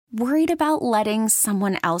Worried about letting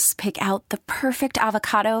someone else pick out the perfect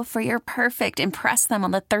avocado for your perfect impress them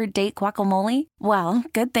on the third date guacamole? Well,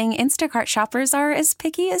 good thing Instacart shoppers are as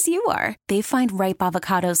picky as you are. They find ripe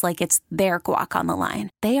avocados like it's their guac on the line.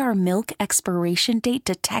 They are milk expiration date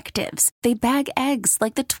detectives. They bag eggs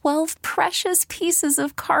like the 12 precious pieces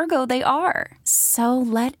of cargo they are. So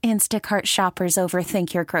let Instacart shoppers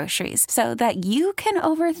overthink your groceries so that you can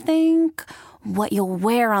overthink what you'll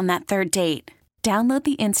wear on that third date. Download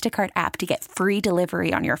the Instacart app to get free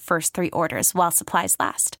delivery on your first 3 orders while supplies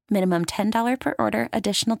last. Minimum $10 per order.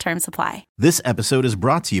 Additional terms apply. This episode is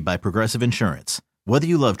brought to you by Progressive Insurance. Whether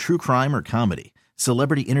you love true crime or comedy,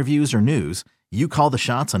 celebrity interviews or news, you call the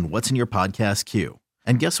shots on what's in your podcast queue.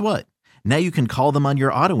 And guess what? Now you can call them on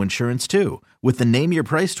your auto insurance too with the Name Your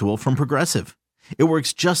Price tool from Progressive. It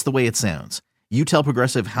works just the way it sounds. You tell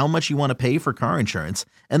Progressive how much you want to pay for car insurance,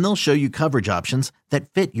 and they'll show you coverage options that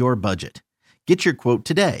fit your budget. Get your quote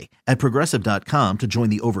today at Progressive.com to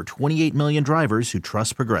join the over 28 million drivers who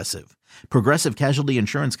trust Progressive. Progressive Casualty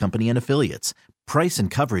Insurance Company and Affiliates. Price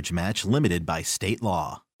and coverage match limited by state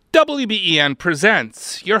law. WBEN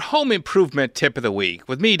presents your home improvement tip of the week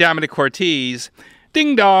with me, Dominic Cortese.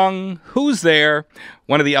 Ding dong, who's there?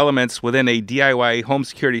 One of the elements within a DIY home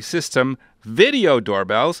security system, video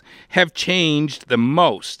doorbells, have changed the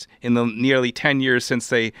most in the nearly 10 years since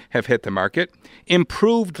they have hit the market.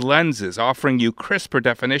 Improved lenses offering you crisper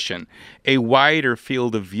definition, a wider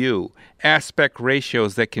field of view, aspect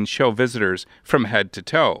ratios that can show visitors from head to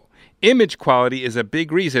toe. Image quality is a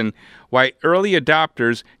big reason why early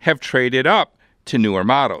adopters have traded up to newer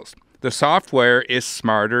models. The software is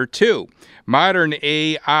smarter too. Modern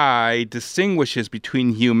AI distinguishes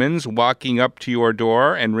between humans walking up to your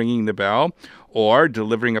door and ringing the bell or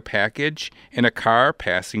delivering a package in a car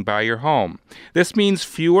passing by your home. This means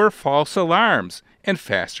fewer false alarms and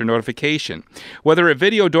faster notification. Whether a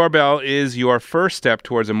video doorbell is your first step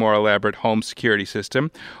towards a more elaborate home security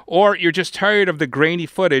system, or you're just tired of the grainy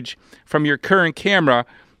footage from your current camera,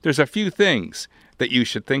 there's a few things that you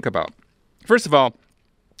should think about. First of all,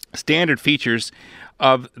 standard features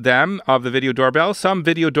of the video doorbell. Some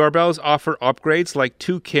video doorbells offer upgrades like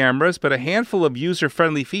 2 cameras, but a handful of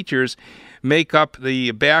user-friendly features make up the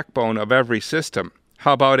backbone of every system.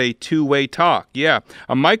 How about a two-way talk? Yeah,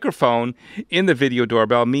 a microphone in the video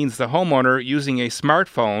doorbell means the homeowner using a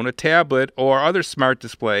smartphone, a tablet, or other smart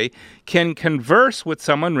display can converse with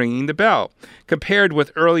someone ringing the bell. Compared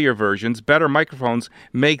with earlier versions, better microphones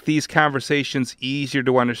make these conversations easier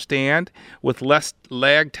to understand with less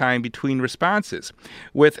lag time between responses.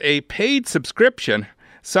 With a paid subscription,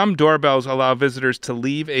 some doorbells allow visitors to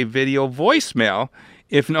leave a video voicemail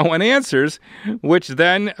if no one answers, which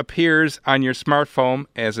then appears on your smartphone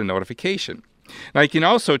as a notification. Now, you can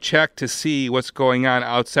also check to see what's going on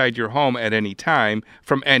outside your home at any time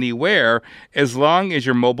from anywhere, as long as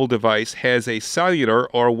your mobile device has a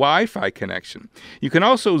cellular or Wi-Fi connection. You can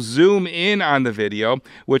also zoom in on the video,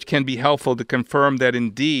 which can be helpful to confirm that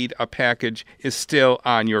indeed a package is still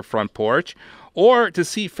on your front porch, or to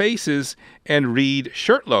see faces and read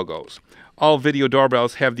shirt logos. All video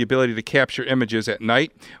doorbells have the ability to capture images at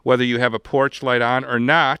night, whether you have a porch light on or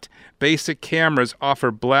not. Basic cameras offer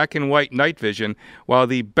black and white night vision, while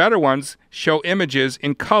the better ones show images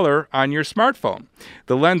in color on your smartphone.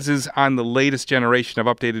 The lenses on the latest generation of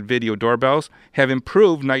updated video doorbells have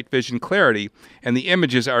improved night vision clarity, and the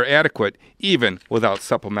images are adequate even without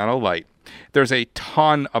supplemental light. There's a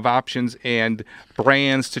ton of options and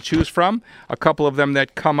brands to choose from. A couple of them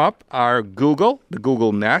that come up are Google, the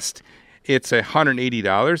Google Nest. It's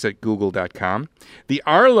 $180 at google.com. The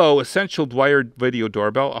Arlo Essential Wired Video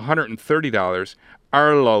Doorbell, $130,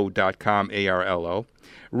 arlo.com, A-R-L-O.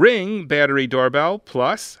 Ring Battery Doorbell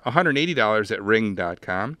Plus, $180 at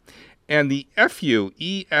ring.com. And the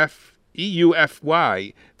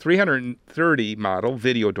EUFY 330 model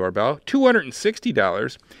video doorbell,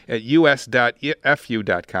 $260 at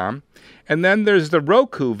us.fu.com. And then there's the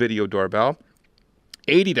Roku video doorbell,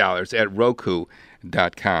 $80 at roku.com.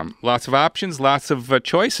 Lots of options, lots of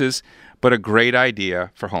choices, but a great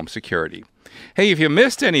idea for home security. Hey, if you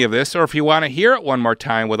missed any of this, or if you want to hear it one more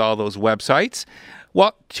time with all those websites,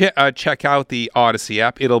 well, check out the Odyssey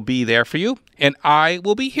app. It'll be there for you, and I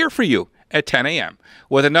will be here for you at 10 a.m.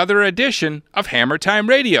 with another edition of Hammer Time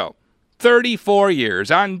Radio. 34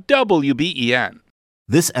 years on WBEN.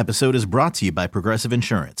 This episode is brought to you by Progressive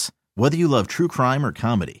Insurance. Whether you love true crime or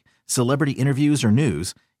comedy, celebrity interviews or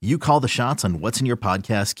news, you call the shots on what's in your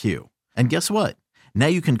podcast queue. And guess what? Now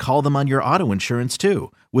you can call them on your auto insurance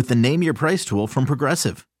too with the Name Your Price tool from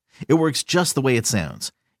Progressive. It works just the way it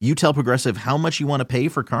sounds. You tell Progressive how much you want to pay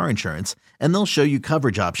for car insurance, and they'll show you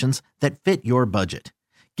coverage options that fit your budget.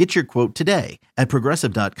 Get your quote today at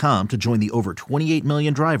Progressive.com to join the over 28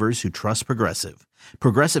 million drivers who trust Progressive.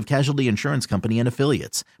 Progressive Casualty Insurance Company and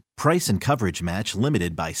Affiliates. Price and coverage match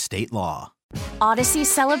limited by state law. Odyssey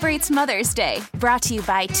celebrates Mother's Day, brought to you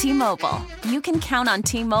by T-Mobile. You can count on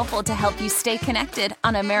T-Mobile to help you stay connected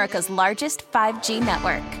on America's largest 5G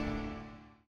network.